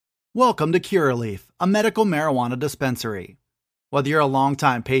Welcome to Curaleaf, a medical marijuana dispensary. Whether you're a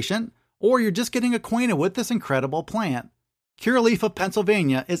longtime patient or you're just getting acquainted with this incredible plant, Curaleaf of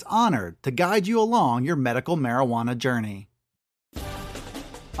Pennsylvania is honored to guide you along your medical marijuana journey.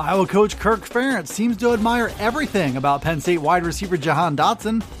 Iowa coach Kirk Ferentz seems to admire everything about Penn State wide receiver Jahan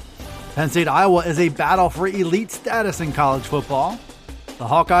Dotson. Penn State, Iowa is a battle for elite status in college football. The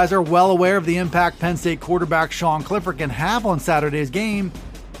Hawkeyes are well aware of the impact Penn State quarterback Sean Clifford can have on Saturday's game,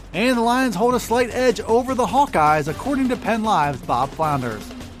 and the Lions hold a slight edge over the Hawkeyes, according to Penn Live's Bob Flounders.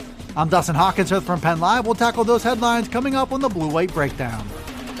 I'm Dustin Hawkinsworth from Penn Live. We'll tackle those headlines coming up on the Blue White Breakdown.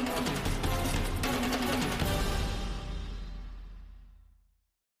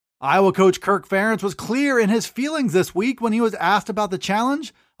 Iowa coach Kirk Ferentz was clear in his feelings this week when he was asked about the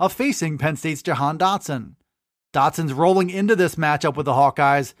challenge of facing Penn State's Jahan Dotson. Dotson's rolling into this matchup with the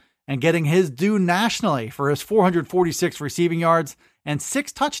Hawkeyes and getting his due nationally for his 446 receiving yards and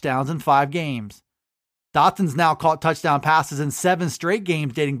 6 touchdowns in 5 games. Dotson's now caught touchdown passes in 7 straight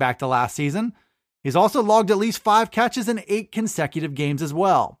games dating back to last season. He's also logged at least 5 catches in 8 consecutive games as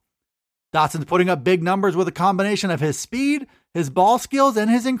well. Dotson's putting up big numbers with a combination of his speed, his ball skills,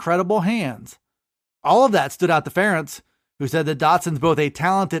 and his incredible hands. All of that stood out to Ferentz, who said that Dotson's both a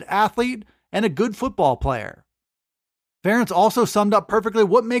talented athlete and a good football player. Ferentz also summed up perfectly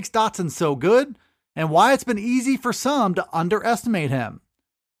what makes Dotson so good and why it's been easy for some to underestimate him.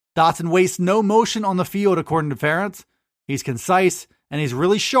 Dotson wastes no motion on the field, according to Ferentz. He's concise, and he's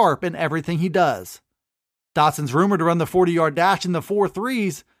really sharp in everything he does. Dotson's rumored to run the 40-yard dash in the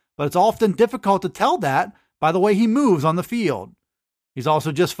 4.3s, but it's often difficult to tell that by the way he moves on the field. He's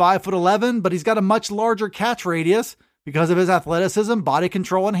also just 5'11", but he's got a much larger catch radius because of his athleticism, body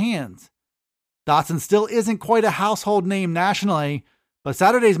control, and hands. Dotson still isn't quite a household name nationally, but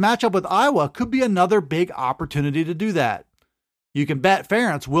Saturday's matchup with Iowa could be another big opportunity to do that. You can bet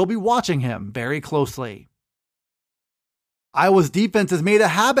Ferentz will be watching him very closely. Iowa's defense has made a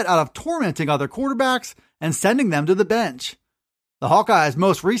habit out of tormenting other quarterbacks and sending them to the bench. The Hawkeyes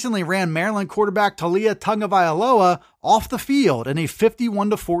most recently ran Maryland quarterback Taulia Tagovailoa off the field in a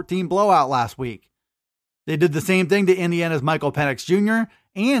 51-14 blowout last week. They did the same thing to Indiana's Michael Penix Jr.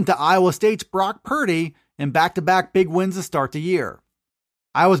 and to Iowa State's Brock Purdy in back-to-back big wins to start the year.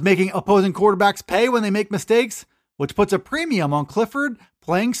 Iowa's making opposing quarterbacks pay when they make mistakes, which puts a premium on Clifford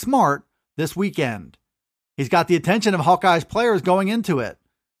playing smart this weekend. He's got the attention of Hawkeyes players going into it.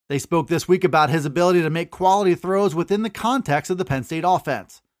 They spoke this week about his ability to make quality throws within the context of the Penn State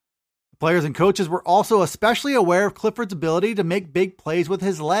offense. The players and coaches were also especially aware of Clifford's ability to make big plays with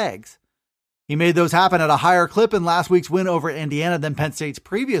his legs. He made those happen at a higher clip in last week's win over Indiana than Penn State's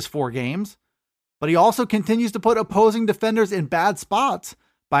previous 4 games, but he also continues to put opposing defenders in bad spots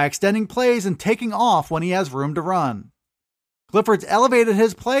by extending plays and taking off when he has room to run. Clifford's elevated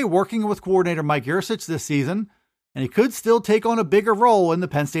his play working with coordinator Mike Yurcich this season, and he could still take on a bigger role in the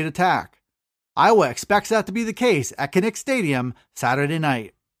Penn State attack. Iowa expects that to be the case at Kinnick Stadium Saturday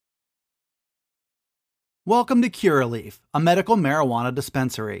night. Welcome to Curaleaf, a medical marijuana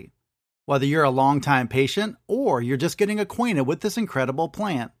dispensary. Whether you're a longtime patient or you're just getting acquainted with this incredible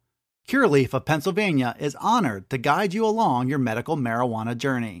plant, Curaleaf of Pennsylvania is honored to guide you along your medical marijuana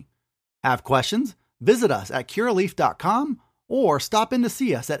journey. Have questions? Visit us at curaleaf.com or stop in to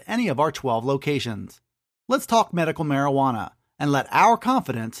see us at any of our 12 locations. Let's talk medical marijuana and let our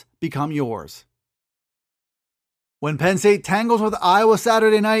confidence become yours. When Penn State tangles with Iowa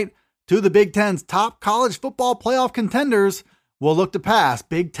Saturday night, 2 of the Big Ten's top college football playoff contenders will look to pass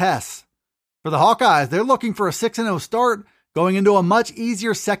big tests. For the Hawkeyes, they're looking for a 6-0 start going into a much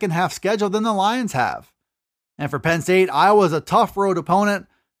easier second half schedule than the Lions have. And for Penn State, Iowa is a tough road opponent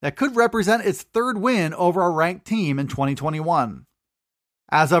that could represent its 3rd win over a ranked team in 2021.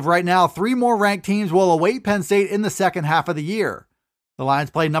 As of right now, 3 more ranked teams will await Penn State in the second half of the year. The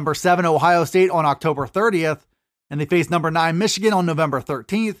Lions play number 7 Ohio State on October 30th, and they face number 9 Michigan on November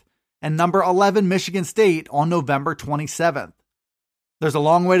 13th, and number 11 Michigan State on November 27th. There's a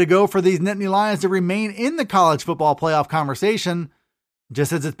long way to go for these Nittany Lions to remain in the college football playoff conversation,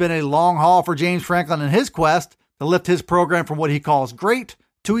 just as it's been a long haul for James Franklin in his quest to lift his program from what he calls great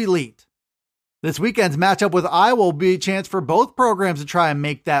to elite. This weekend's matchup with Iowa will be a chance for both programs to try and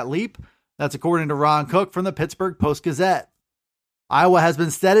make that leap. That's according to Ron Cook from the Pittsburgh Post-Gazette. Iowa has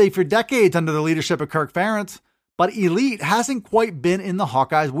been steady for decades under the leadership of Kirk Ferentz, but elite hasn't quite been in the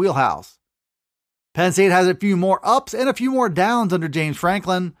Hawkeyes' wheelhouse. Penn State has a few more ups and a few more downs under James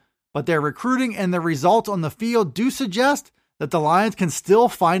Franklin, but their recruiting and the results on the field do suggest that the Lions can still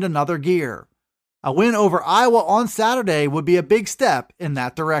find another gear. A win over Iowa on Saturday would be a big step in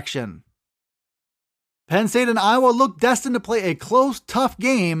that direction. Penn State and Iowa look destined to play a close, tough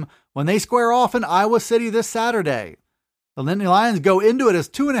game when they square off in Iowa City this Saturday. The Nittany Lions go into it as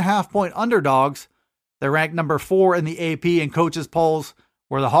 2.5-point underdogs. They're ranked number 4 in the AP and coaches polls,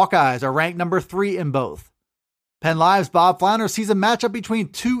 where the Hawkeyes are ranked number 3 in both. Penn Live's Bob Flounders sees a matchup between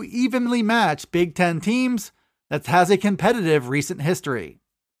two evenly matched Big Ten teams that has a competitive recent history.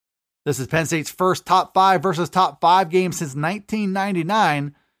 This is Penn State's first top 5 versus top 5 game since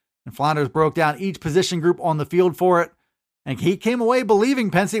 1999, and Flounders broke down each position group on the field for it, and he came away believing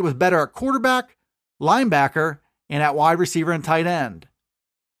Penn State was better at quarterback, linebacker, and at wide receiver and tight end.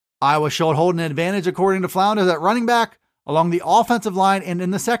 Iowa showed holding an advantage according to Flounders at running back, along the offensive line and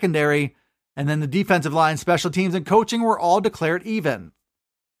in the secondary, and then the defensive line, special teams, and coaching were all declared even.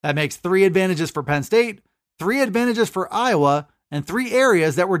 That makes 3 advantages for Penn State, 3 advantages for Iowa, and 3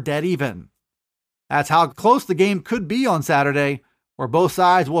 areas that were dead even. That's how close the game could be on Saturday, where both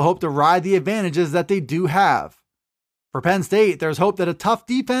sides will hope to ride the advantages that they do have. For Penn State, there's hope that a tough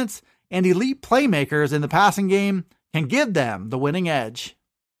defense and elite playmakers in the passing game can give them the winning edge.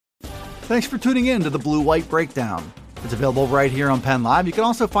 Thanks for tuning in to the Blue White Breakdown. It's available right here on Penn Live. You can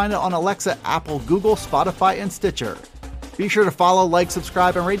also find it on Alexa, Apple, Google, Spotify, and Stitcher. Be sure to follow, like,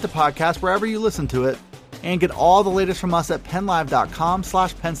 subscribe, and rate the podcast wherever you listen to it, and get all the latest from us at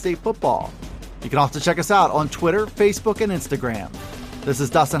PennLive.com/Penn State Football. You can also check us out on Twitter, Facebook, and Instagram. This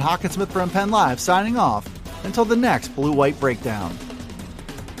is Dustin Hockensmith from Penn Live signing off until the next Blue White Breakdown.